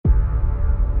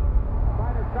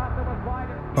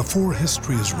Before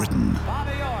history is written,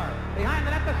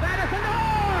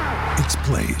 it's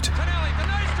played.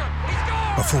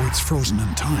 Before it's frozen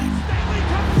in time,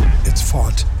 it's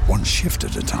fought one shift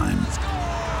at a time.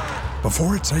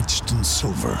 Before it's etched in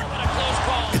silver,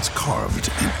 it's carved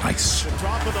in ice.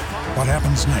 What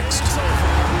happens next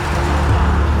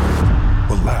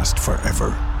will last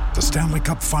forever. The Stanley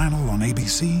Cup Final on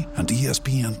ABC and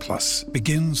ESPN Plus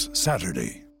begins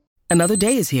Saturday. Another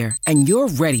day is here, and you're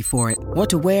ready for it. What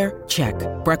to wear? Check.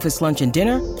 Breakfast, lunch, and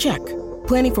dinner? Check.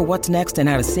 Planning for what's next and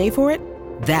how to save for it?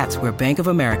 That's where Bank of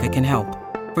America can help.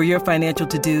 For your financial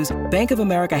to-dos, Bank of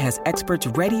America has experts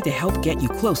ready to help get you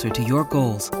closer to your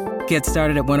goals. Get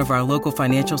started at one of our local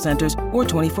financial centers or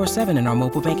 24/7 in our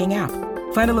mobile banking app.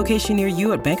 Find a location near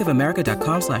you at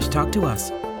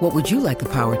bankofamerica.com/talktous. What would you like the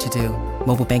power to do?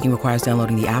 Mobile banking requires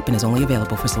downloading the app and is only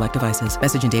available for select devices.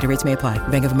 Message and data rates may apply.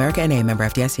 Bank of America N.A., member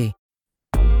FDIC.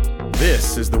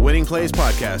 This is the Winning Plays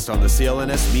Podcast on the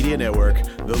CLNS Media Network,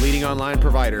 the leading online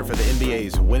provider for the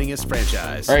NBA's winningest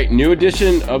franchise. All right, new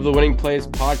edition of the Winning Plays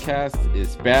Podcast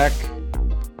is back.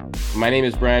 My name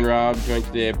is Brian Robb, joined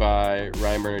today by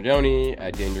Ryan Bernardoni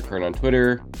at Danger Kern on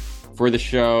Twitter for the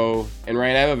show. And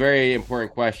Ryan, I have a very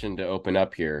important question to open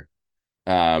up here.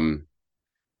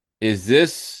 Is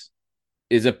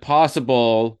it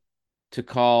possible to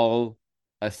call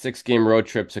a 6-game road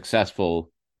trip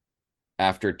successful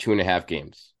after 2.5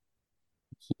 games?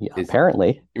 Yeah,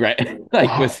 apparently. Right.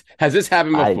 Has this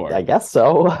happened before? I guess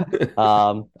so.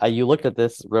 You looked at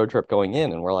this road trip going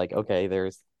in and we're like, okay,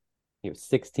 there's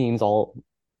 6 teams all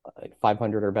like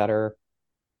 500 or better.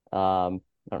 I don't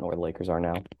know where the Lakers are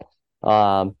now.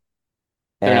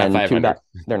 They're not 500.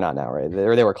 They're not now, right?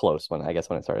 They were close when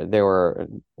it started. They were,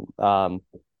 a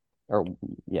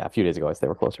few days ago, they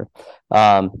were closer.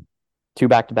 2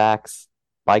 back-to-backs,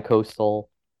 bi-coastal,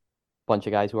 bunch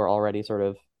of guys who are already sort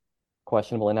of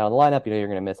questionable and out of the lineup. You're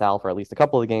going to miss Al for at least a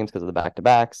couple of games because of the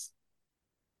back-to-backs.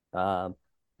 And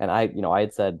I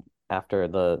had said after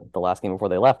the last game before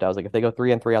they left, I was like, if they go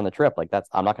 3-3 on the trip,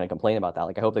 I'm not going to complain about that.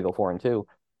 I hope they go 4-2,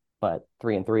 but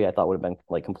 3-3 I thought would have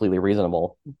been completely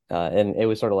reasonable. And it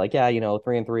was sort of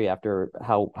 3-3 after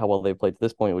how well they've played to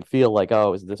this point, it would feel like, oh,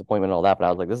 it was a disappointment and all that. But I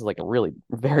was like, this is a really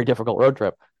very difficult road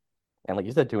trip. And like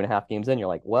you said, 2.5 games in, you're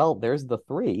like, well, there's the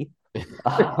 3.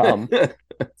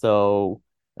 So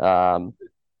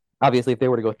obviously if they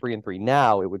were to go 3-3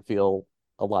 now, it would feel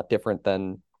a lot different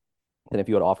than if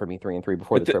you had offered me 3-3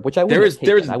 before the trip, which I would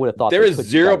have I would have thought there is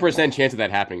 0% chance of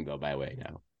that happening though, by the way.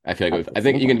 Now I feel like I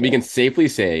think we can safely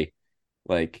say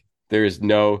there is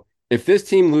no, if this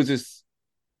team loses,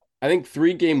 I think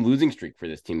 3-game losing streak for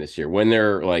this team this year when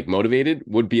they're motivated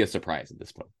would be a surprise at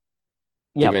this point.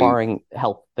 Yeah, barring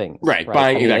health things. Right.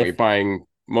 Barring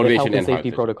motivation health and and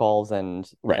safety protocols and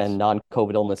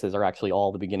non-COVID illnesses are actually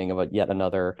all the beginning of yet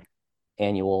another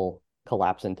annual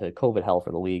collapse into COVID hell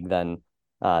for the league, then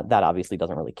that obviously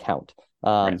doesn't really count.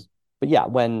 But yeah,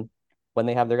 when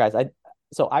they have their guys,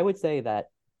 I would say that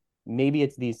maybe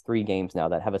it's these 3 games now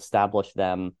that have established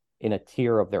them in a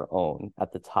tier of their own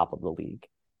at the top of the league.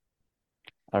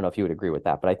 I don't know if you would agree with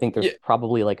that, but I think there's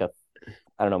probably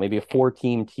maybe a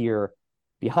 4-team tier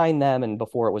behind them, and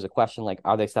before it was a question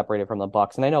are they separated from the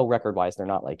Bucks? And I know record-wise they're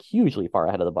not hugely far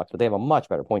ahead of the Bucks, but they have a much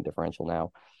better point differential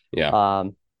now. Yeah.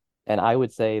 And I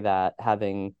would say that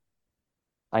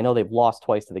I know they've lost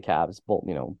twice to the Cavs,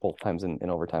 both times in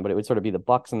overtime, but it would sort of be the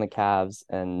Bucks and the Cavs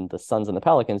and the Suns and the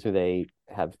Pelicans, who they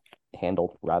have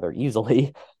handled rather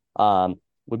easily,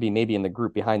 would be maybe in the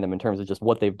group behind them in terms of just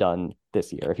what they've done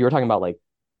this year. If you were talking about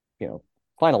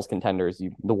finals contenders,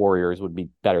 the Warriors would be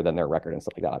better than their record and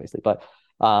stuff like that, obviously. But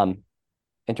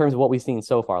in terms of what we've seen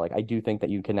so far, I do think that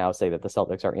you can now say that the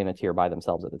Celtics are in a tier by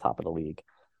themselves at the top of the league,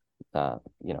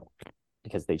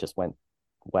 because they just went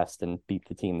West and beat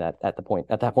the team that at that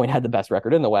point had the best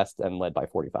record in the West and led by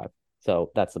 45.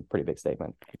 So that's a pretty big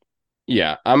statement.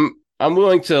 Yeah, I'm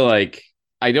willing to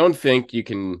I don't think you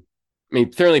can. I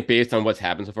mean, certainly based on what's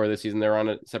happened so far this season, they're on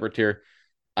a separate tier.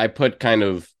 I put kind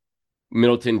of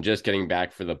Middleton just getting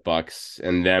back for the Bucks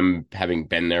and them having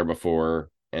been there before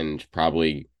and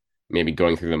probably maybe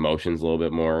going through the motions a little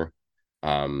bit more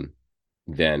than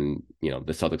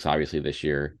the Celtics obviously this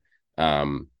year.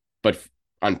 But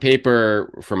on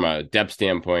paper, from a depth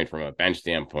standpoint, from a bench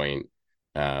standpoint,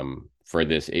 for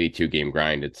this 82-game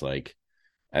grind, it's I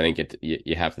think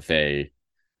you have to say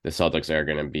the Celtics are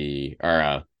going to be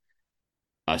a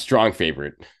strong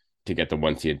favorite to get the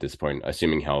 1 seed at this point,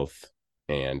 assuming health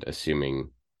and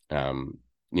assuming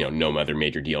no other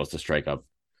major deals to strike up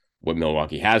what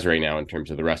Milwaukee has right now in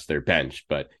terms of the rest of their bench.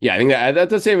 But yeah, I think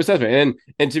that's a safe assessment.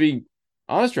 And to be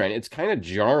honest, Ryan, it's kind of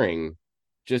jarring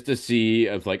just to see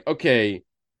okay,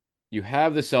 you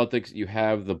have the Celtics, you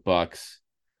have the Bucks.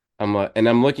 I'm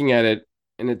looking at it,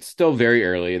 and it's still very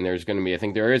early, and I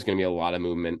think there is going to be a lot of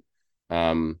movement,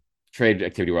 trade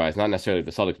activity wise, not necessarily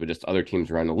the Celtics, but just other teams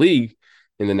around the league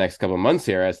in the next couple of months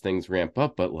here as things ramp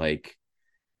up. But like,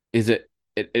 it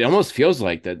almost feels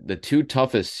like that the two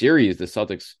toughest series the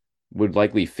Celtics would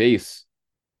likely face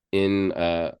in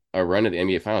a run of the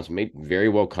NBA Finals may very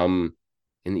well come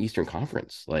in the Eastern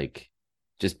Conference, like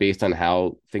just based on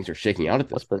how things are shaking out at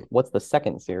this point. What's the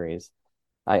second series?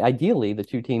 Ideally, the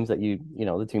two teams that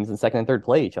the teams in second and third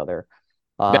play each other.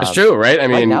 That's true, right? I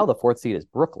mean, right now the fourth seed is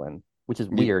Brooklyn, which is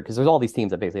weird because there's all these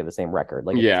teams that basically have the same record.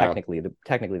 Like technically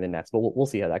the Nets, but we'll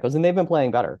see how that goes. And they've been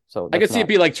playing better, so I could see it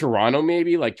be like Toronto,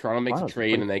 maybe like Toronto makes a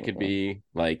trade and they could be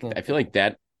like. I feel like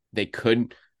that they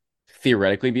could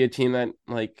theoretically be a team that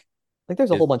like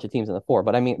there's a whole bunch of teams in the four.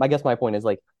 But I mean, I guess my point is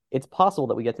like it's possible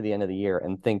that we get to the end of the year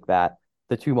and think that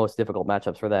the two most difficult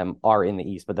matchups for them are in the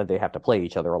East, but that they have to play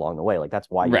each other along the way. Like that's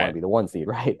why you want to be the one seed,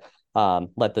 right?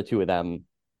 Let the two of them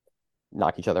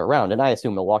knock each other around. And I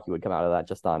assume Milwaukee would come out of that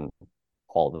just on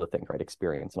all of the things, right?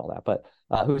 Experience and all that. But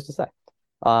who's to say?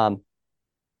 And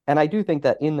I do think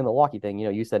that in the Milwaukee thing,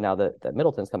 you said now that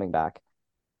Middleton's coming back.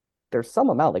 There's some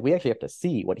amount, like we actually have to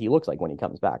see what he looks like when he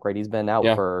comes back, right? He's been out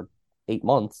for 8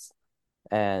 months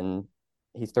and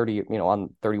he's 30,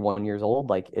 on 31 years old.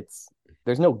 Like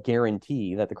there's no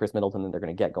guarantee that the Chris Middleton that they're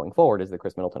going to get going forward is the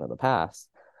Chris Middleton of the past.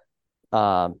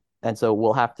 And so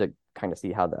we'll have to kind of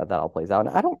see how that all plays out.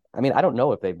 And I don't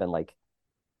know if they've been like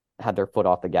had their foot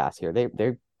off the gas here.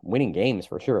 They're winning games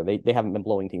for sure. They haven't been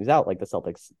blowing teams out like the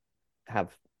Celtics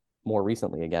have more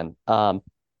recently again.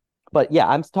 But yeah,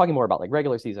 I'm talking more about like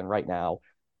regular season right now.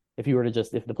 If the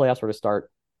playoffs were to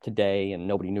start today and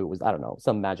nobody knew it was, I don't know,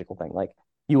 some magical thing, like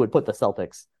you would put the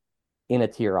Celtics in a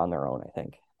tier on their own, I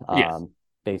think.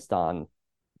 Based on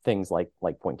things like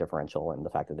point differential and the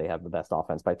fact that they have the best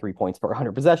offense by 3 points per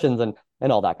 100 possessions and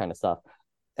all that kind of stuff.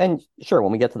 And sure,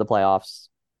 when we get to the playoffs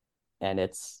and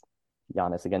it's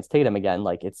Giannis against Tatum again,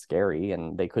 like it's scary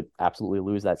and they could absolutely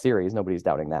lose that series. Nobody's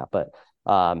doubting that. But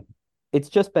it's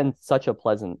just been such a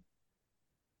pleasantly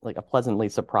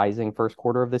surprising first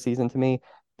quarter of the season to me,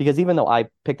 because even though I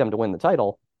picked them to win the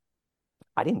title,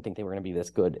 I didn't think they were going to be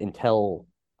this good until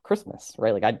Christmas,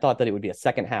 right? Like I thought that it would be a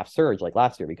second half surge like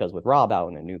last year because with Rob out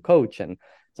and a new coach and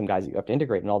some guys that you have to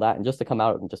integrate and all that, and just to come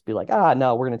out and just be like,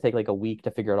 no, we're going to take like a week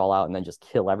to figure it all out and then just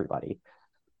kill everybody,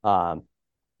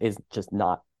 is just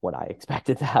not what I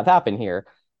expected to have happen here.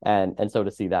 And so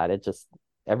to see that, it just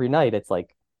every night it's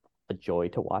like a joy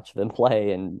to watch them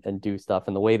play and do stuff.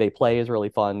 And the way they play is really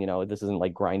fun. This isn't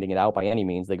like grinding it out by any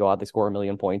means. They go out, they score 1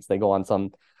 million points. They go on some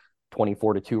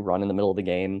 24-2 run in the middle of the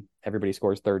game. Everybody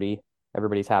scores 30.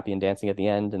 Everybody's happy and dancing at the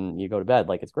end, and you go to bed.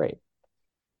 Like, it's great.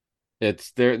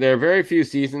 There are very few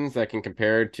seasons that can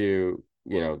compare to,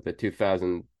 the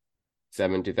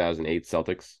 2007, 2008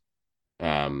 Celtics,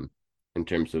 in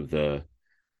terms of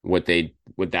what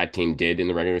that team did in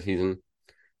the regular season.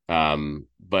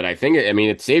 But I think,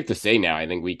 it's safe to say now, I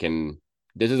think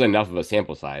this is enough of a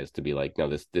sample size to be like, no,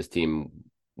 this team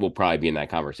will probably be in that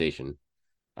conversation,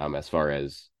 as far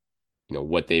as,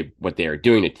 what they are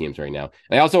doing to teams right now.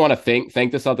 And I also want to thank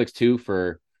the Celtics too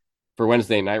for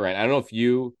Wednesday night, right? I don't know if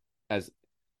you as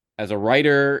a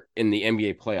writer in the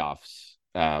NBA playoffs,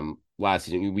 last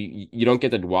season, you don't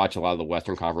get to watch a lot of the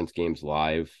Western Conference games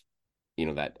live,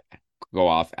 that go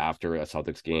off after a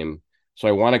Celtics game. So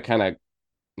I want to kind of,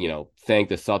 thank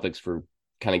the Celtics for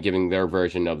kind of giving their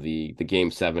version of the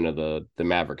game 7 of the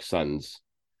Mavericks Suns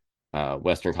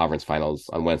Western Conference Finals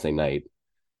on Wednesday night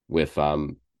with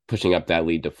pushing up that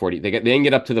lead to 40. They didn't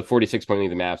get up to the 46-point lead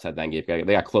the Mavs had that game. They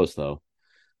got close though.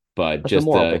 But that's just a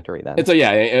moral victory then.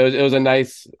 It was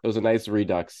a nice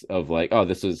redux of like, oh,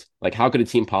 this was like, how could a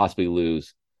team possibly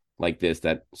lose like this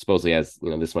that supposedly has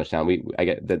this much talent? I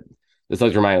get that this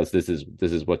does remind us this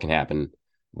is what can happen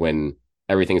when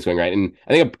everything is going right. And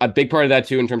I think a big part of that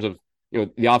too, in terms of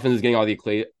the offense is getting all the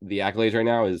accolades right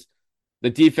now, is the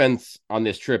defense on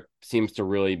this trip seems to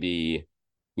really be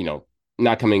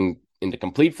not coming into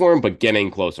complete form, but getting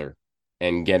closer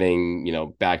and getting,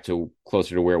 back to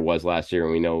closer to where it was last year.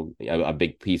 And we know a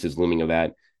big piece is looming of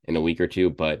that in a week or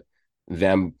two, but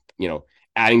them,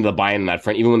 adding the buy-in on that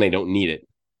front, even when they don't need it,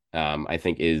 I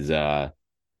think is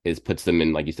puts them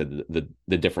in, like you said,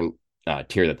 the different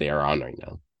tier that they are on right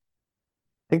now.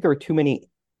 I think there were too many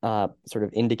sort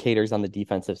of indicators on the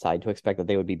defensive side to expect that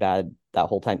they would be bad that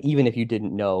whole time, even if you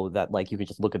didn't know that, like, you could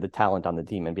just look at the talent on the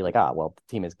team and be like, well,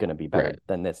 the team is going to be better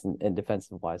than this. And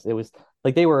defensive wise, it was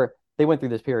like they went through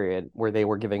this period where they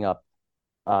were giving up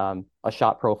a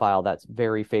shot profile that's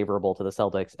very favorable to the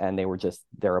Celtics, and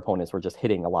their opponents were just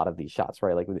hitting a lot of these shots,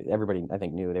 right? Like everybody, I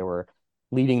think, knew they were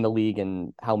leading the league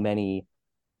in how many,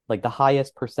 like the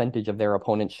highest percentage of their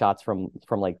opponent's shots from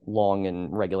like long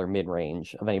and regular mid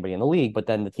range of anybody in the league. But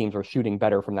then the teams were shooting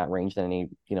better from that range than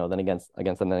than against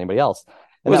them than anybody else.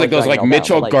 It was like those like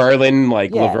Mitchell Garland,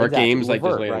 like yeah, LeVert exactly. games, like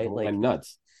LeVert, just right? Like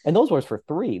nuts. And those ones for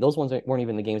three. Those ones weren't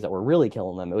even the games that were really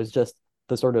killing them. It was just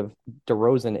the sort of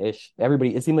DeRozan-ish.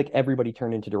 It seemed like everybody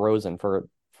turned into DeRozan for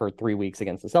 3 weeks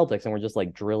against the Celtics, and we're just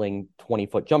like drilling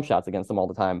 20-foot jump shots against them all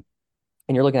the time.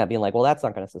 And you're looking at being like, well, that's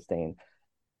not going to sustain.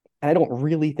 And I don't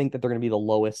really think that they're going to be the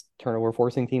lowest turnover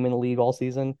forcing team in the league all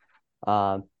season.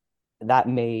 That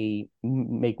may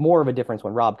make more of a difference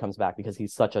when Rob comes back, because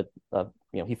he's such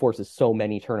he forces so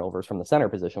many turnovers from the center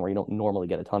position where you don't normally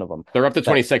get a ton of them. They're up to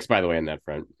 26, by the way, in that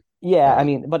front. Yeah, I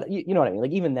mean, but you know what I mean?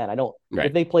 Like, even then, right.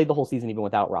 If they played the whole season even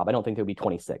without Rob, I don't think they would be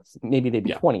 26. Maybe they'd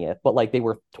be 20th, but like they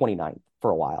were 29th for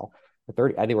a while.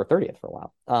 They were 30th for a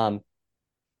while.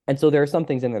 And so there are some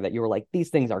things in there that you were like, these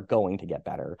things are going to get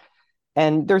better.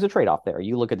 And there's a trade-off there.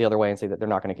 You look at the other way and say that they're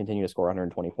not going to continue to score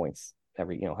 120 points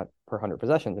every, per 100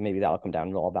 possessions, and maybe that'll come down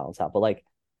and it'll all balance out. But like,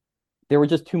 there were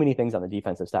just too many things on the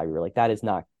defensive side. You were like, that is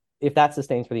not, if that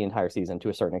sustains for the entire season, to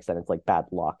a certain extent, it's like bad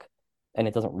luck, and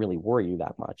it doesn't really worry you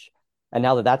that much. And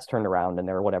now that that's turned around and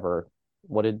they're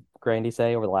what did Grandy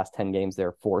say over the last 10 games?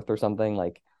 They're fourth or something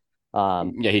like.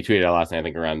 Yeah, he tweeted out last night, I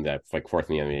think, around that, like fourth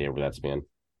in the NBA over that span.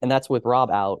 And that's with Rob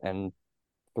out and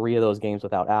 3 of those games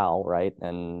without Al, right?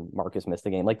 And Marcus missed a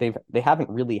game. Like they haven't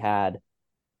really had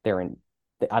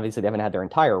obviously they haven't had their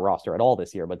entire roster at all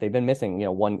this year, but they've been missing,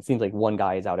 seems like one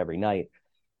guy is out every night.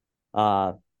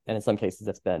 And in some cases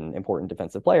it's been important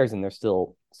defensive players, and they're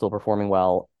still performing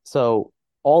well. So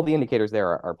all the indicators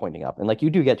there are pointing up. And like, you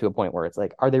do get to a point where it's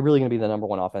like, are they really going to be the number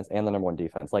one offense and the number one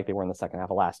defense like they were in the second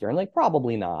half of last year? And like,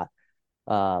 probably not.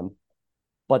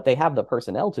 But they have the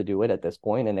personnel to do it at this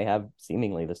point, and they have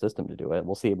seemingly the system to do it.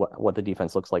 We'll see what the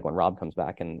defense looks like when Rob comes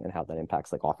back, and how that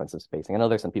impacts like offensive spacing. I know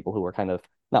there's some people who are kind of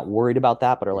not worried about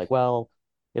that, but are like, well,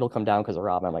 it'll come down because of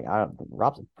Rob. And I'm like,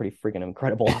 Rob's a pretty freaking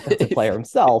incredible offensive player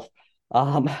himself.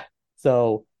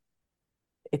 So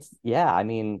I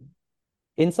mean,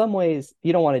 in some ways,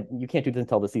 you can't do this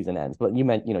until the season ends. But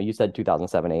you said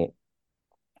 2007-8,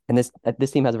 and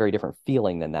this team has a very different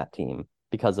feeling than that team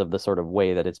because of the sort of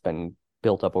way that it's been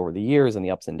built up over the years and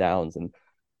the ups and downs, and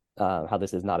how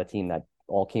this is not a team that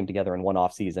all came together in one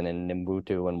off season in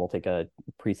Ubuntu and we'll take a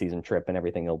preseason trip and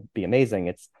everything will be amazing.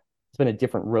 It's been a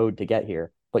different road to get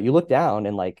here. But you look down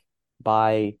and like,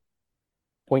 by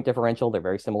point differential, they're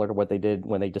very similar to what they did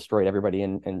when they destroyed everybody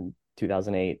in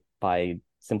 2008. By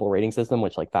simple rating system,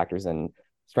 which like factors in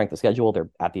strength of schedule, they're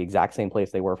at the exact same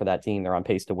place they were for that team. They're on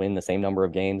pace to win the same number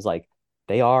of games. Like,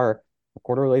 they are a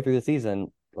quarter of the way through the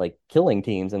season, like killing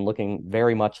teams and looking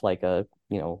very much like a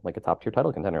top tier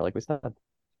title contender, like we said.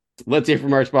 Let's hear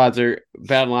from our sponsor,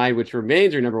 BetOnline, which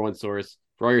remains your number one source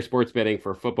for all your sports betting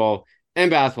for football and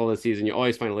basketball this season. You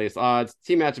always find the latest odds,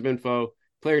 team matchup info,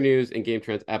 player news, and game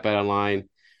trends at BetOnline.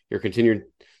 Your continued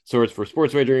source for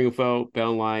sports wagering info.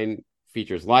 BetOnline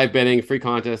features live betting, free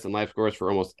contests, and live scores for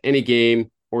almost any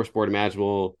game or sport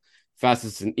imaginable.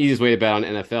 Fastest and easiest way to bet on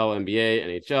NFL, NBA,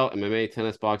 NHL, MMA,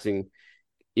 tennis, boxing,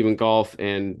 even golf,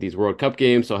 and these World Cup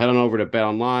games. So head on over to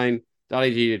betonline.ag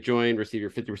to join, receive your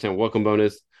 50% welcome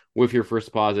bonus with your first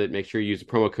deposit. Make sure you use the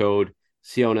promo code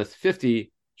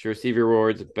CLNS50 to receive your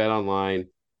rewards. BetOnline,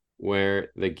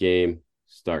 where the game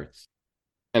starts.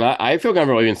 And I feel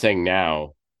comfortable even saying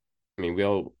now, I mean,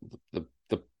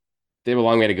 they have a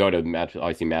long way to go to match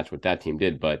what that team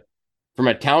did, but from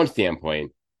a talent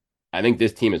standpoint, I think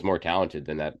this team is more talented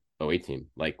than that 08 team.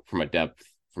 Like, from a depth,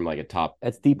 from like a top,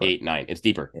 it's deeper. 8, 9. It's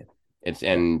deeper. Yeah.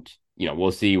 And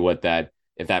we'll see if that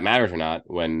matters or not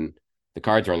when the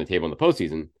cards are on the table in the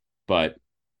postseason. But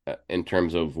in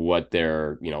terms of what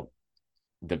they're,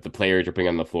 the players are putting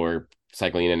on the floor,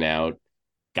 cycling in and out,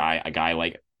 a guy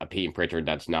like a Peyton Pritchard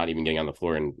that's not even getting on the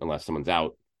floor unless someone's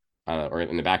out, or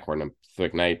in the backcourt on a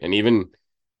thick night, and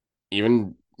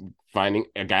even finding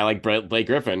a guy like Blake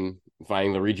Griffin,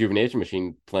 finding the rejuvenation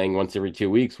machine, playing once every 2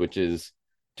 weeks, which is,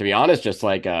 to be honest, just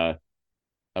like a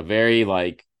very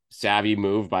like savvy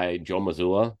move by Joe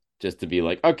Mazzulla, just to be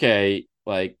like, okay,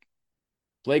 like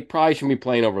Blake probably shouldn't be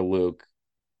playing over Luke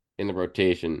in the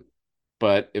rotation,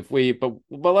 but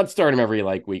let's start him every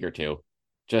like week or two,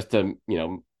 just to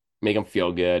make him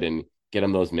feel good and get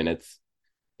him those minutes.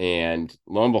 And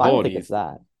lo and behold, it's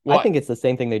that. Well, I think it's the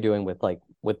same thing they're doing with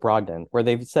Brogdon, where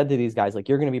they've said to these guys, like,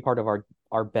 you're going to be part of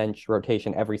our bench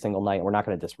rotation every single night, and we're not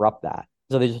going to disrupt that.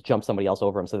 So they just jump somebody else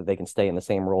over them so that they can stay in the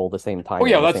same role, the same time. oh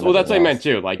yeah, that's what I meant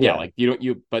too. Like, yeah, like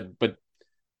but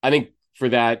I think for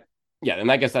that, yeah,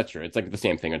 and I guess that's true. It's like the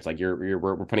same thing. It's like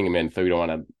we're putting him in, so we don't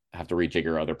want to have to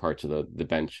rejigger other parts of the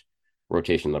bench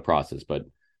rotation in the process. But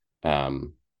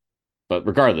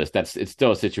regardless, it's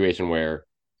still a situation where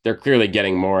they're clearly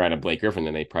getting more out of Blake Griffin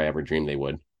than they probably ever dreamed they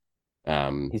would.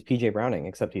 He's PJ Browning,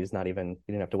 except he didn't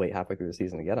have to wait halfway through the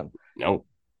season to get him. No.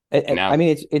 I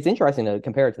mean, it's interesting to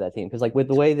compare it to that team because, like, with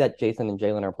the way that Jason and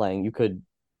Jalen are playing, you could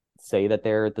say that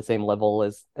they're at the same level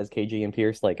as KG and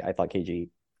Pierce. Like, I thought KG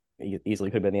easily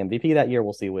could have been the MVP that year.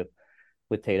 We'll see with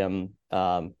Tatum.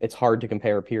 It's hard to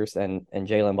compare Pierce and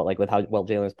Jalen, but like with how well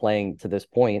Jalen is playing to this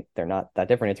point, they're not that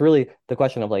different. It's really the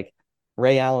question of like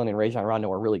Ray Allen and Rajon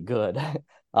Rondo are really good.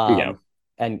 Yeah.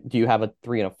 And do you have a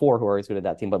 3 and a 4 who are as good at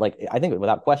that team? But like, I think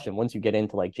without question, once you get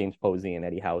into like James Posey and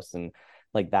Eddie House and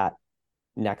like that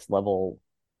next level,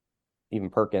 even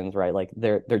Perkins, right? Like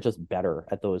they're just better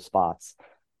at those spots,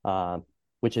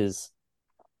 which is,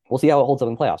 we'll see how it holds up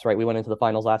in playoffs, right? We went into the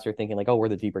finals last year thinking like, oh, we're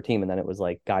the deeper team. And then it was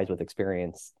like guys with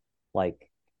experience, like,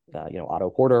 Otto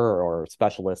Porter or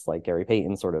specialists like Gary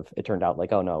Payton it turned out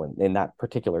like, oh no, in that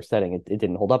particular setting, it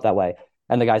didn't hold up that way.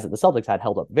 And the guys that the Celtics had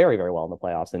held up very, very well in the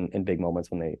playoffs in big moments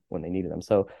when they needed them.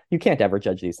 So you can't ever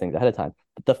judge these things ahead of time.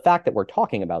 But the fact that we're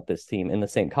talking about this team in the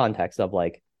same context of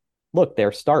like, look,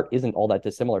 their start isn't all that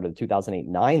dissimilar to the 2008-9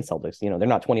 Celtics. They're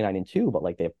not 29-2, but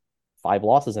like they have 5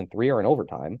 losses and 3 are in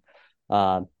overtime.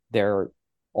 All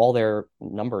their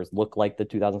numbers look like the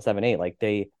 2007-8. Like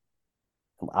they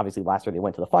obviously last year they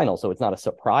went to the finals, so it's not a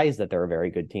surprise that they're a very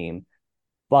good team.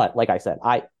 But like I said,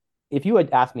 if you had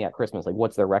asked me at Christmas, like,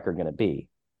 what's their record going to be?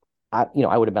 I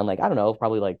would have been like, I don't know,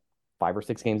 probably like 5 or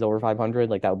 6 games over 500.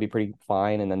 Like that would be pretty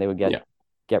fine. And then they would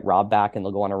get Rob back and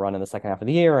they'll go on a run in the second half of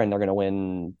the year and they're going to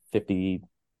win 50,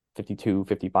 52,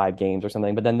 55 games or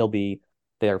something. But then they'll be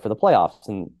there for the playoffs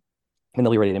and they'll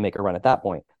be ready to make a run at that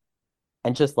point.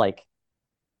 And just like,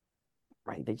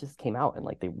 right, they just came out and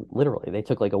like they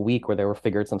took like a week where they were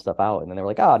figured some stuff out and then they were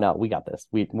like, oh no, we got this.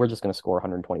 We're just going to score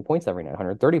 120 points every night,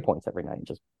 130 points every night, and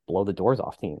just blow the doors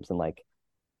off teams. And like,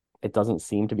 it doesn't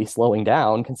seem to be slowing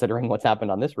down considering what's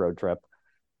happened on this road trip.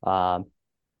 And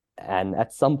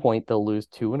at some point they'll lose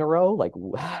 2 in a row. Like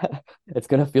it's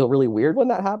going to feel really weird when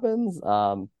that happens.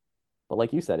 But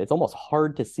like you said, it's almost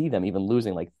hard to see them even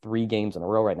losing like 3 games in a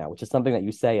row right now, which is something that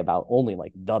you say about only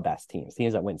like the best teams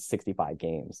that win 65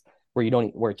 games,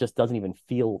 where it just doesn't even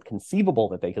feel conceivable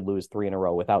that they could lose 3 in a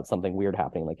row without something weird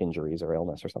happening, like injuries or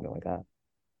illness or something like that.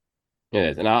 It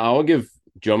is. And I'll give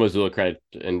Joe Mazzulla credit,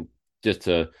 and just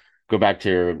to go back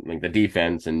to like the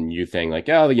defense and you saying like,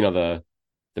 oh, the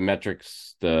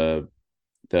metrics, the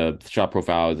shot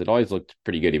profiles, it always looked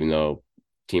pretty good, even though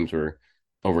teams were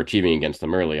overachieving against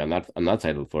them early on that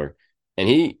side of the floor. And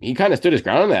he kind of stood his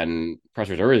ground on that and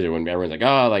pressures earlier when everyone's like,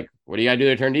 oh, like, what do you got to do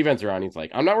to turn defense around? He's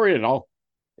like, I'm not worried at all.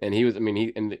 And he's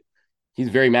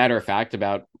very matter of fact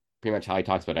about pretty much how he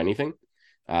talks about anything,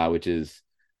 which is,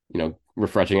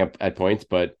 refreshing up at points,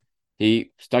 but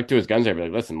he stuck to his guns there.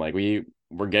 Like, listen, like we're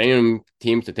getting them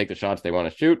teams to take the shots they want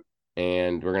to shoot,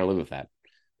 and we're going to live with that.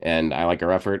 And I like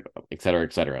our effort, et cetera,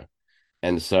 et cetera.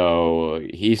 And so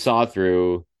he saw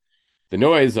through the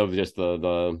noise of just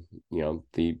the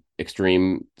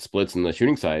extreme splits in the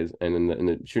shooting size and in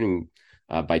the shooting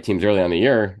by teams early on in the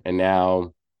year. And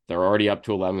now they're already up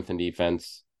to 11th in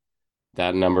defense.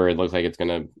 That number, it looks like it's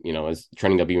going to, is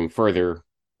trending up even further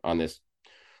on this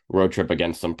road trip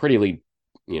against some pretty elite,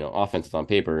 offenses on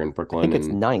paper in Brooklyn. I think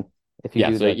it's 9th. If you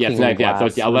it's 9th. Yeah, so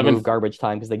it's the 11th garbage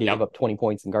time because they gave up 20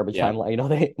 points in garbage time.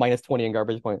 They minus 20 in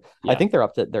garbage point. Yeah. I think they're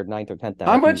up to their 9th or 10th now.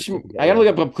 How much? I got to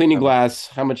look up cleaning glass.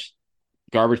 How much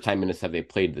garbage time minutes have they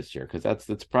played this year? Because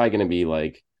that's probably going to be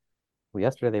like. Well,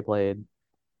 yesterday they played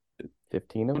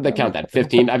 15 of them. They count that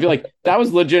 15. I feel like that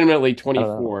was legitimately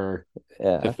 24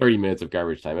 to 30 minutes of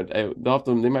garbage time. They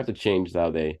might have to change how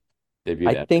they view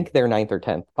that. I think they're 9th or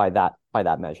 10th by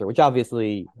that measure, which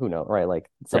obviously, who knows, right? Like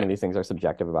some of these things are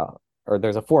subjective or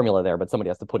there's a formula there, but somebody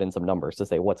has to put in some numbers to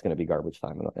say what's going to be garbage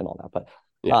time and all that. But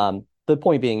the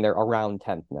point being, they're around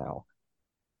 10th now.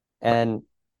 And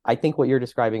I think what you're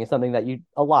describing is something that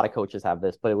a lot of coaches have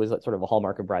this, but it was sort of a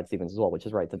hallmark of Brad Stevens as well, which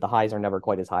is right, that the highs are never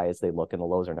quite as high as they look and the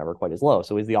lows are never quite as low.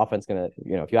 So is the offense going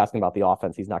to, if you ask him about the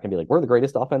offense, he's not going to be like, we're the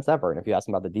greatest offense ever. And if you ask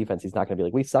him about the defense, he's not going to be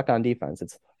like, we suck on defense.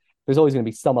 There's always going to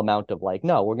be some amount of like,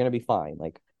 no, we're going to be fine.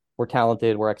 Like we're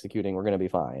talented, we're executing, we're going to be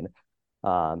fine.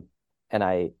 And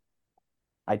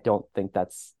I don't think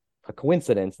that's a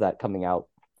coincidence that coming out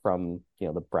from,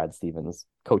 the Brad Stevens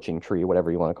coaching tree,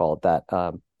 whatever you want to call it,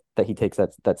 that he takes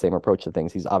that same approach to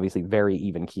things. He's obviously very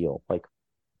even keel, like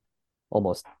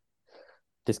almost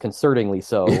disconcertingly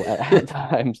so at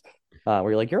times, where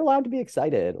you're like, you're allowed to be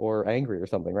excited or angry or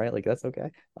something, right? Like that's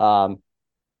okay.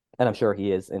 And I'm sure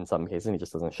he is in some cases, and he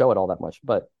just doesn't show it all that much.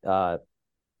 But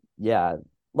yeah,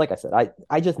 like I said,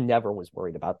 I just never was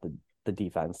worried about the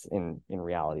defense in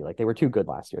reality. Like they were too good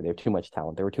last year. They have too much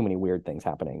talent. There were too many weird things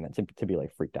happening to be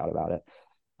like freaked out about it.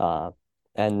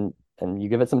 And you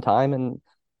give it some time and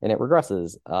it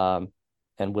regresses.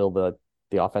 And will the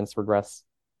offense regress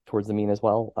towards the mean as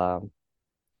well?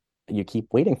 You keep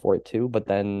waiting for it to, but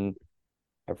then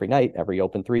every night, every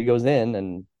open three goes in,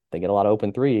 and they get a lot of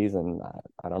open threes, and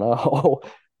I don't know.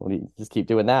 Well, you just keep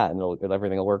doing that, and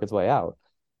everything will work its way out.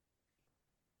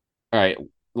 All right.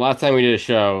 Last time we did a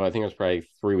show, I think it was probably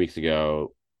 3 weeks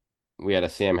ago, we had a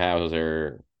Sam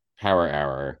Hauser Power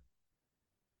Hour.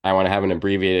 I want to have an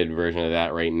abbreviated version of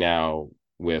that right now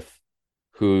with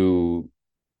who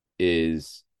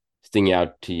is sticking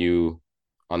out to you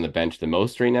on the bench the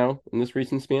most right now in this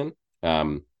recent span.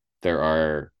 There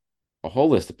are a whole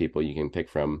list of people you can pick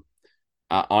from.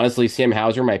 Honestly, Sam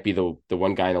Hauser might be the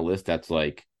one guy on the list that's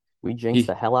like, we jinxed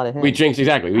the hell out of him. We jinxed,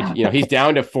 exactly. He's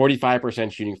down to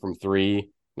 45% shooting from three,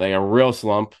 like a real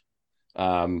slump.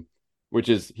 Which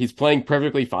is, he's playing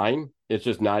perfectly fine. It's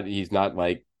just he's not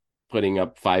like putting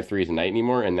up 5 threes a night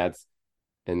anymore, and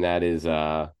that is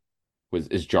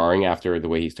jarring after the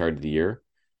way he started the year.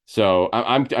 So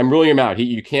I'm ruling him out.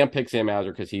 You can't pick Sam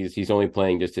Hauser because he's only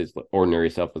playing just his ordinary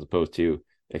self as opposed to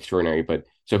extraordinary. But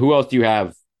so who else do you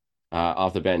have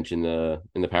off the bench in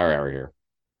the Power Hour here?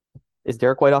 Is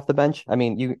Derek White off the bench? I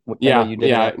mean, you did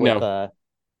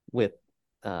with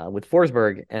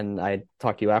Forsberg, and I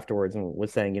talked to you afterwards and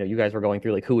was saying, you guys were going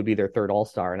through like who would be their third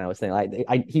All-Star, and I was saying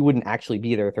he wouldn't actually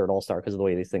be their third All-Star because of the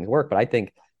way these things work, but I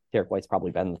think Derek White's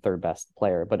probably been the third best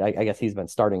player, but I guess he's been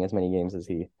starting as many games as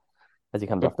he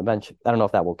comes off the bench. I don't know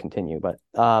if that will continue, but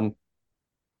I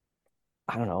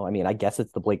don't know. I mean, I guess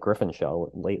it's the Blake Griffin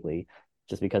show lately,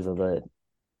 just because of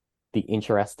the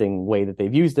interesting way that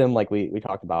they've used him, like we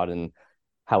talked about, and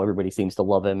how everybody seems to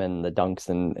love him and the dunks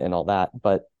and all that.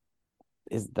 But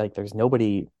is like there's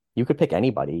nobody, you could pick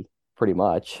anybody pretty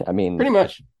much. I mean, pretty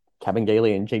much Kevin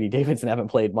Gailey and JD Davidson haven't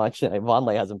played much, and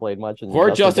Vonleh hasn't played much, and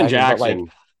or Justin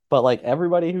Jackson. But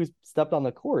everybody who's stepped on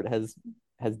the court has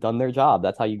done their job.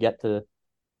 That's how you get to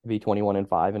be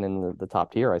 21-5 and in the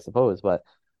top tier, I suppose. But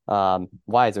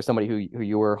why is there somebody who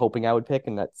you were hoping I would pick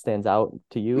and that stands out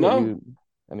to you? No,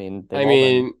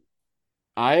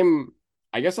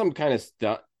 I guess I'm kind of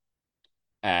stunned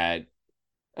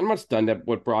I'm not stunned at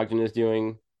what Brogdon is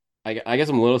doing. I guess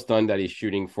I'm a little stunned that he's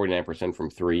shooting 49% from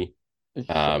three.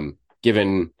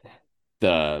 Given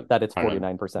that it's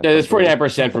 49%. Yeah, it's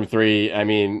 49% from three. I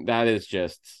mean, that is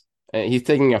just, he's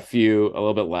taking a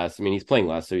little bit less. I mean, he's playing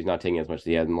less, so he's not taking as much as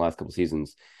he had in the last couple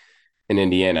seasons in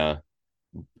Indiana.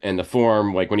 And the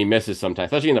form, like when he misses sometimes,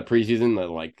 especially in the preseason, that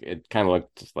like it kind of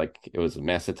looked just like it was a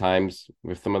mess at times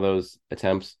with some of those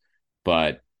attempts.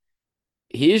 But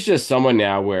he's just someone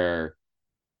now where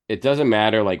it doesn't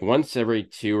matter. Like once every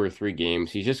 2 or 3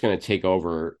 games, he's just going to take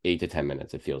over 8 to 10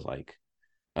 minutes. It feels like,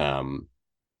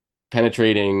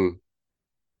 penetrating,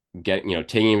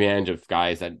 taking advantage of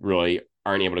guys that really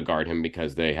aren't able to guard him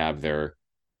because they have their,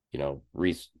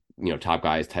 top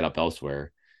guys tied up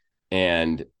elsewhere.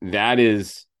 And that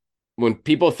is when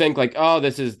people think like, oh,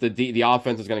 this is the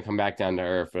offense is going to come back down to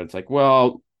earth. But it's like,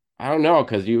 well, I don't know,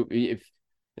 because if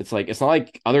it's like, it's not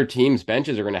like other teams'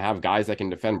 benches are going to have guys that can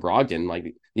defend Brogdon.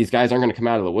 Like these guys aren't going to come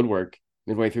out of the woodwork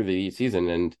midway through the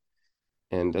season,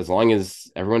 and as long as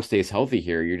everyone stays healthy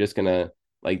here, you're just gonna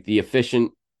like the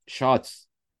efficient shots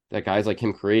that guys like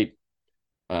him create.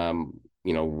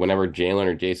 Whenever Jalen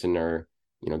or Jason are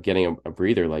getting a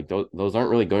breather, like those aren't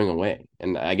really going away.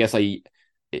 And I guess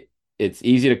it's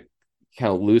easy to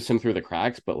kind of lose him through the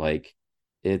cracks, but like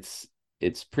it's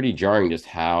pretty jarring just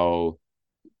how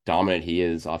dominant he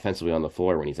is offensively on the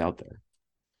floor when he's out there.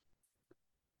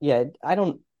 Yeah,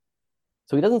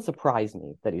 so he doesn't surprise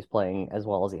me that he's playing as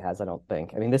well as he has, I don't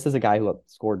think. I mean, this is a guy who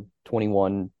scored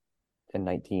 21 and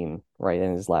 19, right,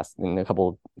 in a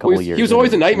couple of years. He was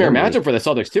always a nightmare matchup for the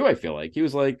Celtics too, I feel like. He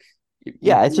was like,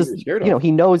 yeah, it's just,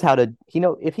 he knows how to,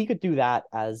 if he could do that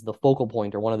as the focal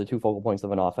point or one of the 2 focal points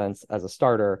of an offense as a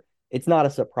starter, it's not a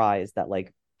surprise that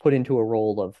like put into a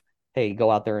role of, hey,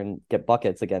 go out there and get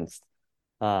buckets against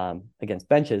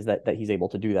benches that he's able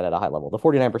to do that at a high level. The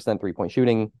 49% 3-point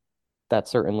shooting, that's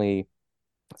certainly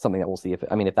something that we'll see if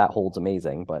that holds,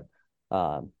 amazing, but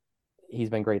he's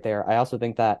been great there. I also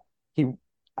think that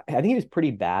I think he was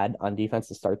pretty bad on defense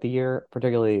to start the year,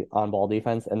 particularly on ball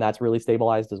defense, and that's really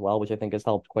stabilized as well, which I think has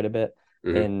helped quite a bit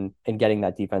in getting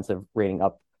that defensive rating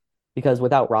up. Because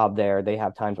without Rob there, they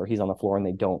have times where he's on the floor and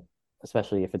they don't,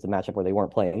 especially if it's a matchup where they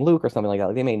weren't playing Luke or something like that.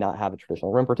 Like they may not have a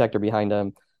traditional rim protector behind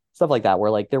him, stuff like that.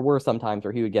 Where like there were some times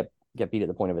where he would get beat at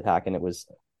the point of attack, and it was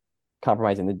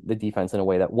compromising the defense in a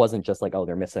way that wasn't just like, oh,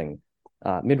 they're missing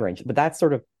mid range, but that's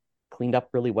sort of cleaned up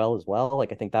really well as well.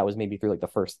 Like I think that was maybe through like the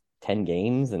first 10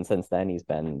 games, and since then he's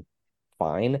been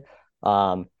fine.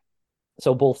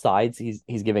 So both sides,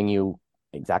 he's giving you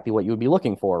exactly what you would be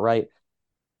looking for, right?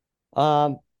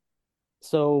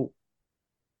 So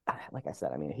like I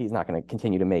said, I mean, he's not going to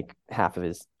continue to make half of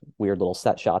his weird little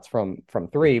set shots from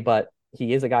three, but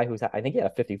he is a guy who's, I think he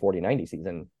had a 50-40-90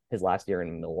 season his last year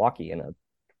in Milwaukee in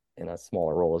a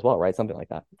smaller role as well, right? Something like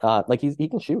that. Like he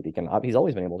can shoot. He's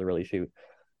always been able to really shoot.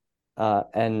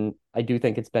 And I do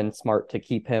think it's been smart to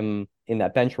keep him in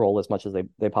that bench role as much as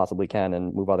they possibly can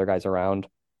and move other guys around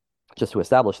just to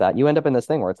establish that. You end up in this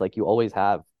thing where it's like you always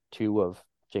have two of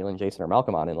Jalen, Jason, or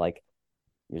Malcolm on, and like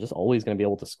you're just always going to be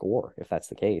able to score if that's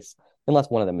the case, unless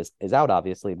one of them is out,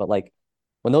 obviously. But like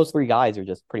when those three guys are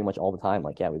just pretty much all the time,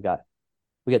 like, yeah, we got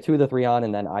two of the three on,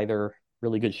 and then either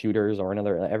really good shooters or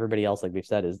everybody else, like we've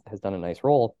said, has done a nice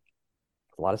role.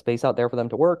 A lot of space out there for them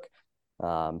to work.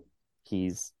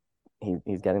 He's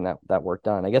getting that work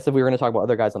done. I guess if we were going to talk about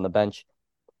other guys on the bench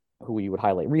who we would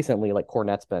highlight recently, like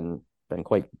Cornette's been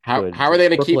quite good. How are they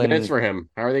going to keep minutes for him?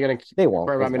 How are they going to they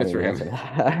won't about minutes for him?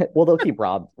 Well, they'll keep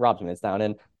Rob's minutes down,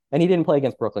 and he didn't play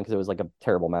against Brooklyn because it was like a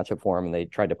terrible matchup for him, and they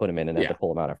tried to put him in and had to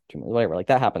pull him out after 2 minutes. Whatever, like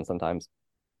that happens sometimes.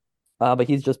 But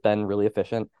he's just been really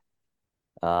efficient.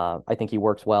 I think he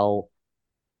works well.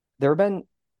 There have been,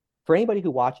 for anybody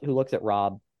who looks at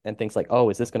Rob and thinks like, oh,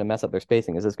 is this going to mess up their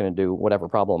spacing? Is this going to do whatever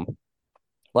problem?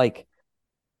 Like,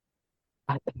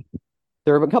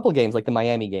 there are a couple of games, like the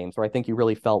Miami games, where I think you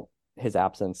really felt his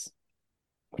absence,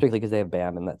 particularly because they have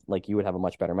Bam, and that like you would have a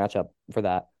much better matchup for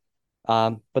that.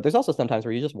 But there's also sometimes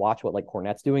where you just watch what like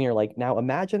Cornette's doing. You're like, now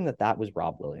imagine that was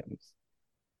Rob Williams.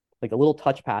 Like a little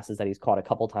touch passes that he's caught a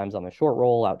couple times on the short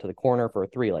roll out to the corner for a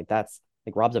three. Like that's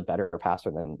like Rob's a better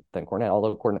passer than Cornette.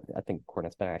 Although I think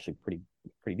Cornette's been actually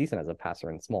pretty decent as a passer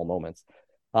in small moments.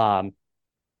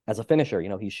 As a finisher,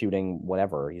 he's shooting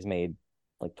whatever. He's made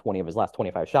like 20 of his last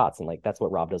 25 shots, and like that's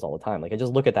what Rob does all the time. Like I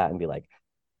just look at that and be like,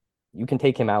 you can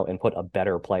take him out and put a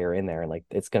better player in there, and like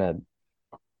it's gonna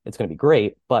be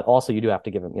great. But also you do have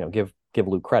to give him, give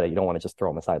Luke credit. You don't want to just throw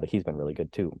him aside. Like he's been really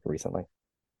good too recently.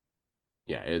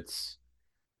 Yeah, it's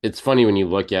funny when you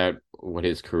look at what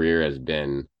his career has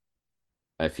been.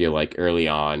 I feel like early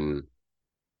on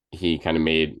he kind of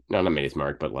not made his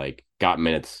mark, but like got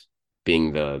minutes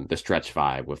being the stretch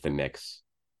five with the Knicks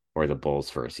or the Bulls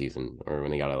for a season, or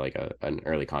when they got an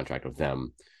early contract with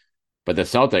them. But the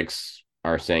Celtics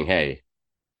are saying, hey,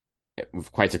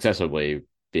 quite successfully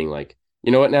being like,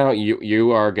 you know what, now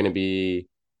you are going to be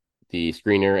the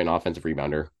screener and offensive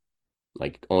rebounder,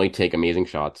 like only take amazing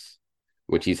shots,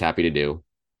 which he's happy to do,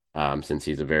 since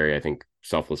he's a very, I think,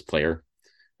 selfless player,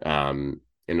 and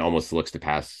almost looks to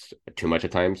pass too much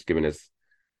at times given his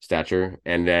stature.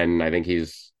 And then I think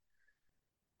he's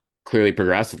clearly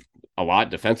progressed a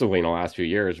lot defensively in the last few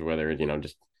years, whether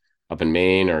just up in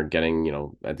Maine or getting,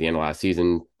 at the end of last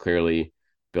season, clearly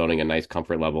building a nice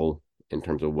comfort level in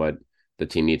terms of what the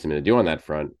team needs him to do on that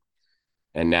front.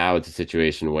 And now it's a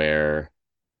situation where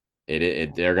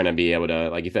they're going to be able to,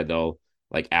 like you said, they'll,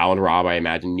 like Al and Rob, I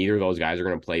imagine neither of those guys are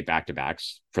going to play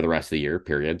back-to-backs for the rest of the year,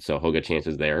 period. So he'll get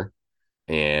chances there.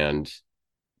 And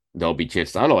they'll be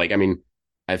just, I don't know, like, I mean,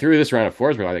 I threw this around at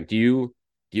Forsberg. Like, do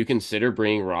you consider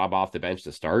bringing Rob off the bench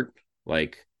to start?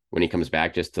 Like, when he comes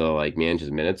back, just to like manage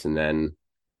his minutes and then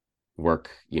work,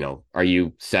 are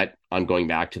you set on going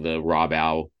back to the Rob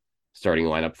Al starting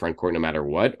lineup front court no matter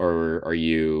what? Or are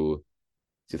you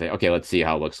to say, okay, let's see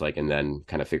how it looks like and then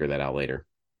kind of figure that out later?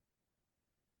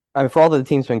 I mean, for all that the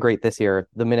team's been great this year,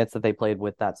 the minutes that they played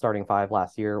with that starting five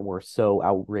last year were so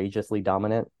outrageously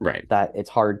dominant, right, that it's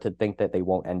hard to think that they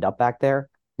won't end up back there.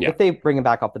 Yeah. If they bring him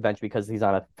back off the bench because he's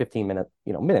on a 15-minute,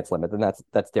 minutes limit, then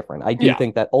that's different. I do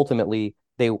think that ultimately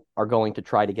they are going to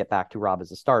try to get back to Rob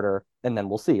as a starter, and then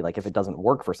we'll see. Like if it doesn't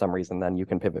work for some reason, then you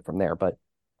can pivot from there. But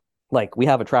like we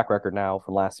have a track record now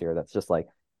from last year that's just like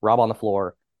Rob on the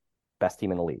floor, best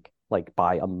team in the league, like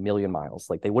by a million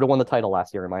miles. Like they would have won the title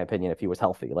last year, in my opinion, if he was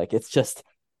healthy. Like it's just,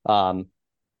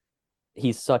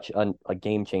 he's such a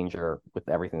game changer with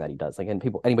everything that he does. Like, and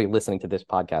anybody listening to this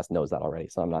podcast knows that already.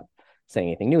 So I'm not saying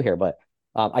anything new here, but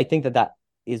I think that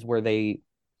is where they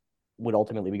would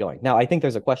ultimately be going. Now, I think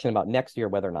there's a question about next year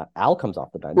whether or not Al comes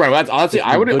off the bench. Right. Well, that's honestly,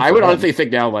 I would honestly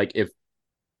think now, like if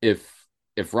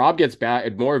if Rob gets back,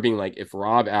 it's more of being like if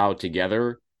Rob out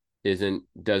together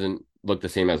doesn't look the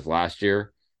same as last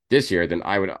year, this year, then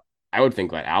I would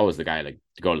think that Al is the guy to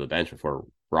go to the bench before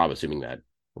Rob, assuming that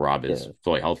Rob is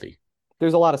fully healthy.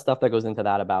 There's a lot of stuff that goes into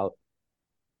that about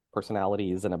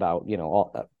personalities and about,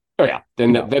 all. Oh yeah,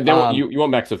 then you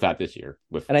won't mix with that this year.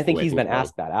 And I think he's been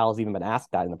asked that. Al's even been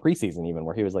asked that in the preseason, even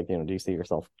where he was like, do you see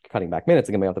yourself cutting back minutes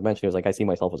and getting off the bench? And he was like, I see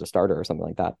myself as a starter or something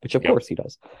like that, which of course he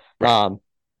does. Right.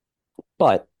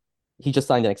 But he just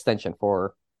signed an extension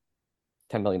for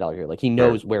 $10 million a year. Like he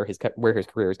knows where his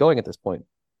career is going at this point.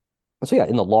 So yeah,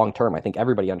 in the long term, I think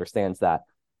everybody understands that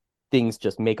things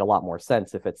just make a lot more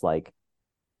sense if it's like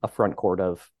a front court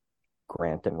of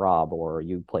Grant and Rob, or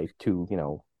you play two,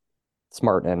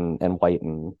 Smart and White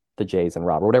and the Jays and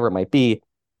Rob, or whatever it might be.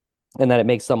 And then it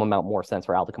makes some amount more sense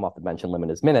for Al to come off the bench and limit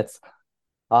his minutes.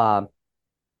 But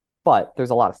there's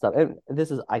a lot of stuff. And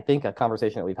this is, I think, a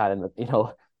conversation that we've had in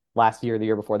the, last year, the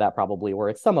year before that, probably, where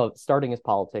it's some of starting is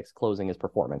politics, closing is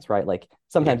performance, right? Like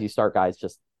sometimes you start guys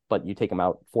but you take them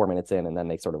out 4 minutes in and then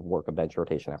they sort of work a bench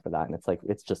rotation after that. And it's like,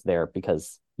 it's just there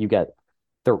because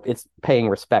it's paying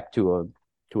respect to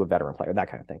a veteran player, that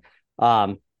kind of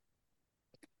thing.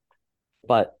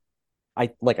 But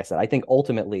like I said, I think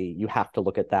ultimately you have to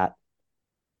look at that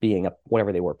being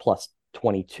whatever they were, plus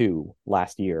 22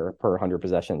 last year per 100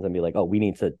 possessions, and be like, oh, we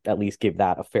need to at least give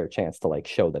that a fair chance to like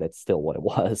show that it's still what it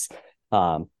was.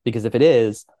 Because if it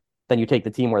is, then you take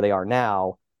the team where they are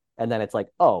now, and then it's like,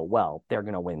 oh, well, they're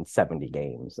going to win 70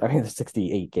 games. I mean,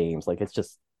 68 games. Like,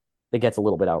 it gets a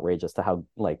little bit outrageous to how,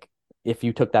 like, if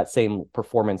you took that same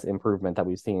performance improvement that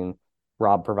we've seen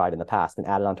Rob provide in the past and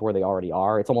added on to where they already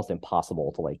are, it's almost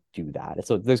impossible to like do that.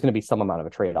 So there's going to be some amount of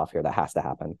a trade-off here that has to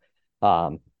happen.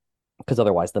 Because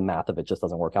otherwise the math of it just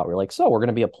doesn't work out. We're like, so we're going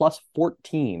to be a plus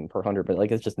 14 per 100, but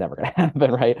like, it's just never going to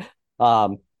happen. Right.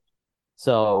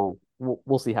 So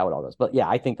we'll see how it all goes. But yeah,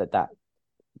 I think that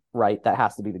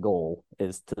has to be the goal,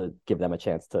 is to give them a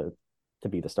chance to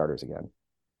be the starters again.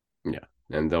 Yeah.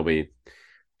 And there'll be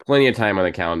plenty of time on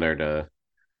the calendar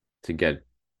to get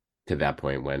to that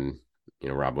point when,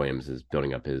 Rob Williams is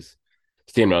building up his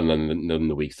stamina in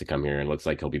the weeks to come here. And it looks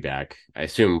like he'll be back, I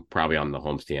assume, probably on the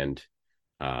homestand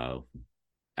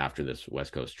after this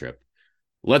West Coast trip.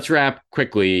 Let's wrap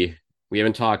quickly. We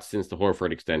haven't talked since the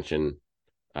Horford extension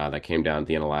that came down at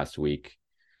the end of last week.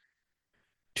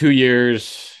 2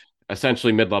 years,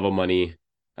 essentially mid-level money,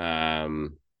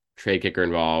 trade kicker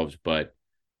involved, but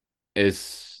I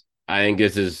think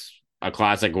this is a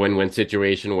classic win-win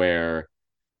situation where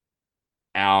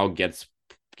Al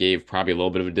gave probably a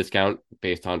little bit of a discount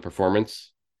based on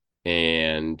performance,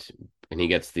 and he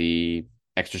gets the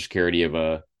extra security of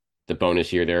the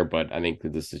bonus year there. But I think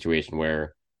that the situation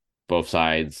where both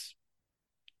sides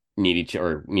needed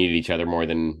each other more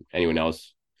than anyone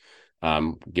else,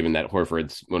 given that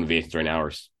Horford's motivations right now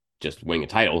are just winning a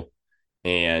title,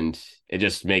 and it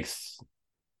just makes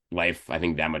life, I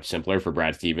think, that much simpler for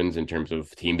Brad Stevens in terms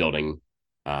of team building,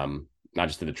 not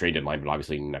just to the trade deadline, but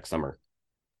obviously next summer.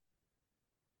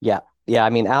 Yeah.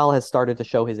 I mean, Al has started to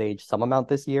show his age some amount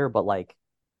this year, but like,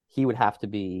 he would have to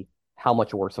be how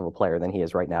much worse of a player than he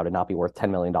is right now to not be worth $10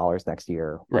 million next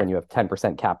year when you have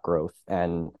 10% cap growth.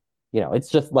 And, it's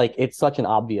just like, it's such an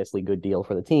obviously good deal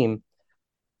for the team.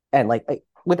 And like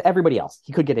with everybody else,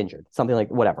 he could get injured, something like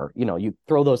whatever, you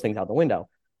throw those things out the window.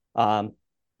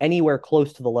 Anywhere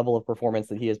close to the level of performance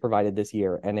that he has provided this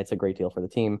year, and it's a great deal for the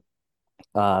team.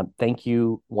 Thank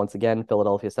you once again,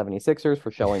 Philadelphia 76ers,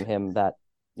 for showing him that,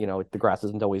 the grass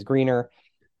isn't always greener.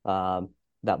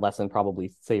 That lesson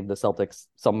probably saved the Celtics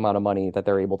some amount of money that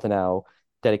they're able to now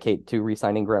dedicate to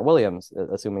re-signing Grant Williams,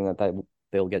 assuming that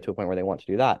they'll get to a point where they want to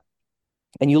do that.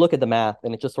 And you look at the math,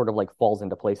 and it just sort of like falls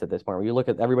into place at this point, where you look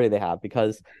at everybody they have,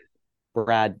 because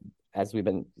Brad, as we've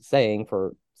been saying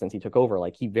since he took over,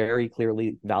 like, he very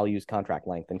clearly values contract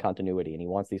length and continuity, and he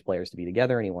wants these players to be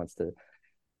together, and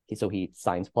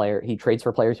he trades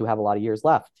for players who have a lot of years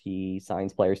left. He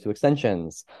signs players to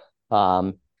extensions.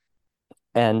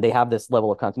 And they have this level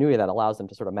of continuity that allows them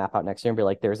to sort of map out next year and be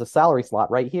like, there's a salary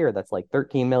slot right here that's like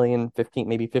 $13 million,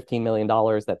 maybe $15 million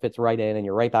that fits right in, and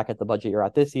you're right back at the budget you're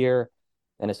at this year.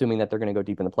 And assuming that they're going to go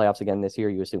deep in the playoffs again this year,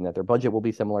 you assume that their budget will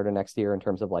be similar to next year in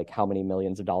terms of like how many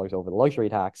millions of dollars over the luxury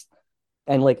tax.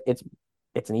 And like,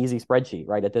 it's an easy spreadsheet,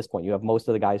 right? At this point, you have most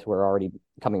of the guys who are already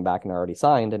coming back and are already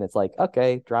signed. And it's like,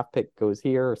 okay, draft pick goes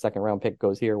here, or second round pick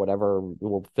goes here, whatever,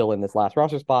 we'll fill in this last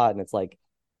roster spot. And it's like,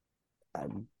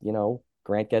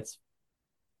 Grant gets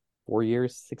 4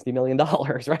 years, $60 million,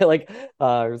 right? Like,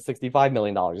 or $65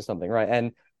 million or something,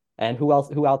 right? And who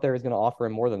out there is going to offer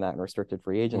him more than that in restricted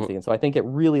free agency? And so I think it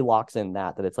really locks in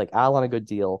that it's like Al on a good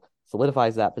deal.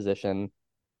 solidifies that position,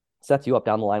 sets you up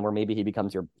down the line where maybe he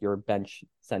becomes your bench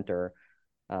center.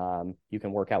 You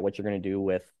can work out what you're going to do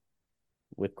with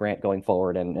Grant going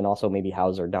forward, and also maybe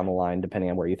Hauser down the line, depending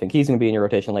on where you think he's going to be in your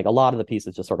rotation. Like a lot of the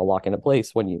pieces just sort of lock into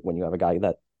place when you have a guy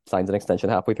that signs an extension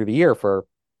halfway through the year for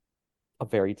a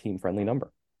very team friendly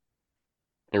number.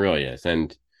 It really is.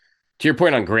 And to your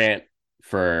point on Grant,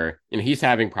 he's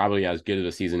having probably as good of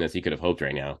a season as he could have hoped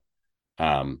right now.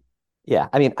 Yeah,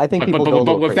 I mean, I think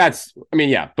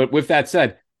but with that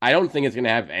said, I don't think it's going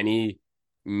to have any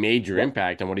major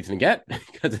impact on what he's going to get,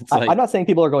 because it's like, I'm not saying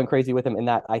people are going crazy with him in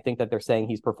that I think that they're saying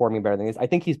he's performing better than this. I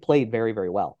think he's played very, very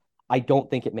well. I don't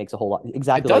think it makes a whole lot.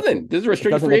 Exactly. It doesn't. This is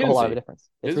restricted free agency. It doesn't make a whole lot of a difference.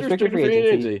 It's restricted free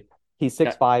agency. He's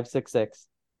 6'5", 6'6".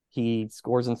 He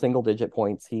scores in single digit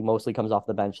points. He mostly comes off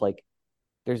the bench. Like,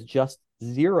 there's just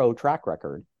zero track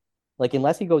record. Like,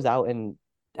 unless he goes out and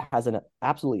has an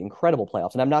absolutely incredible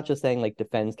playoffs. And I'm not just saying like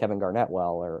defends Kevin Durant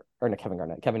or not Kevin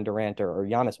Garnett, Kevin Durant or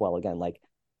Giannis well again, like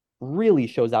really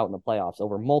shows out in the playoffs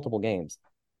over multiple games.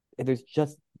 There's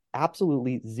just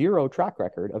absolutely zero track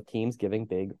record of teams giving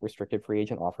big restricted free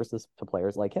agent offers to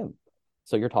players like him.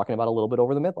 So you're talking about a little bit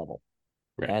over the mid-level.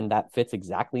 Right. And that fits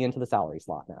exactly into the salary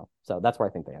slot now. So that's where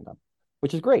I think they end up,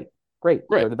 which is great. Great.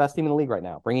 Right. They're the best team in the league right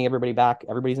now. Bringing everybody back.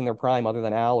 Everybody's in their prime other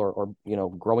than Al or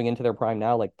growing into their prime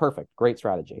now. Like, perfect. Great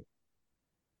strategy.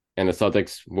 And the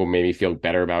Celtics will maybe feel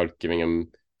better about giving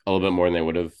him a little bit more than they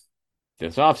would have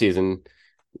this offseason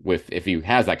if he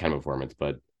has that kind of performance.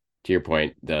 But to your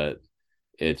point,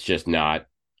 it's just not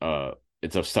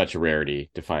it's of such a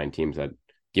rarity to find teams that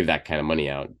give that kind of money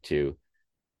out to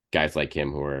guys like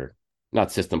him who are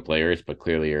not system players, but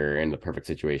clearly are in the perfect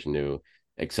situation to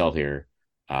excel here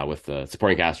with the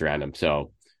supporting cast around him.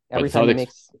 So every time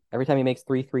he makes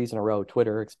 3 threes in a row,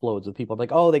 Twitter explodes with people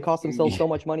like, "Oh, they cost themselves so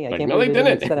much money. I can't believe they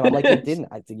didn't extend him." I'm like, they didn't.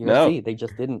 See, they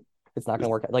just didn't. It's not going to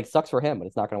work out. Like, sucks for him, but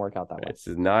it's not going to work out that way. This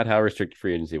is not how restricted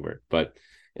free agency works, but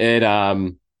it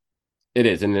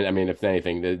is. And I mean, if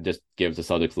anything, it just gives the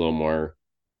Celtics a little more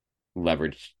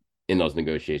leverage in those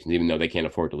negotiations, even though they can't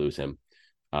afford to lose him,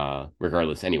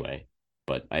 regardless anyway.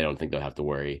 But I don't think they'll have to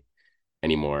worry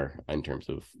anymore in terms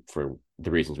of for the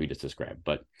reasons we just described.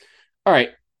 But all right,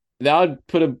 that'll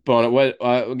put a bone at what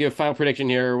we'll give a final prediction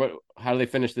here. How do they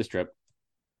finish this trip?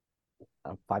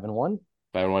 5-1.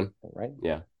 5-1, right?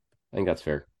 Yeah, I think that's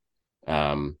fair.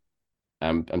 I'm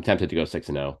tempted to go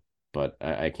 6-0, but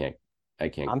I can't.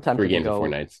 I'm tempted 3 games to go in 4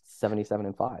 nights.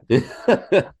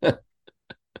 77-5.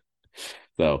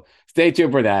 So stay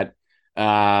tuned for that. All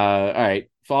right.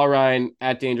 Follow Ryan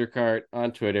at Danger Cart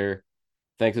on Twitter.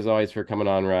 Thanks as always for coming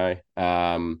on, Rye.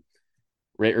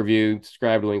 Rate, review,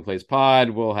 subscribe to Winning Plays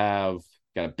Pod. We'll got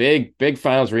a big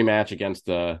finals rematch against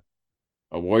a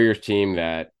Warriors team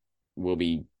that will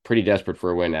be pretty desperate for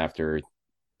a win after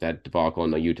that debacle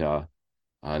in Utah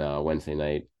on Wednesday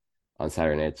night, on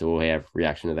Saturday night. So we'll have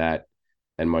reaction to that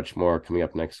and much more coming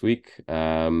up next week.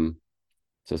 So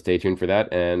stay tuned for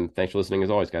that. And thanks for listening as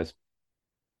always, guys.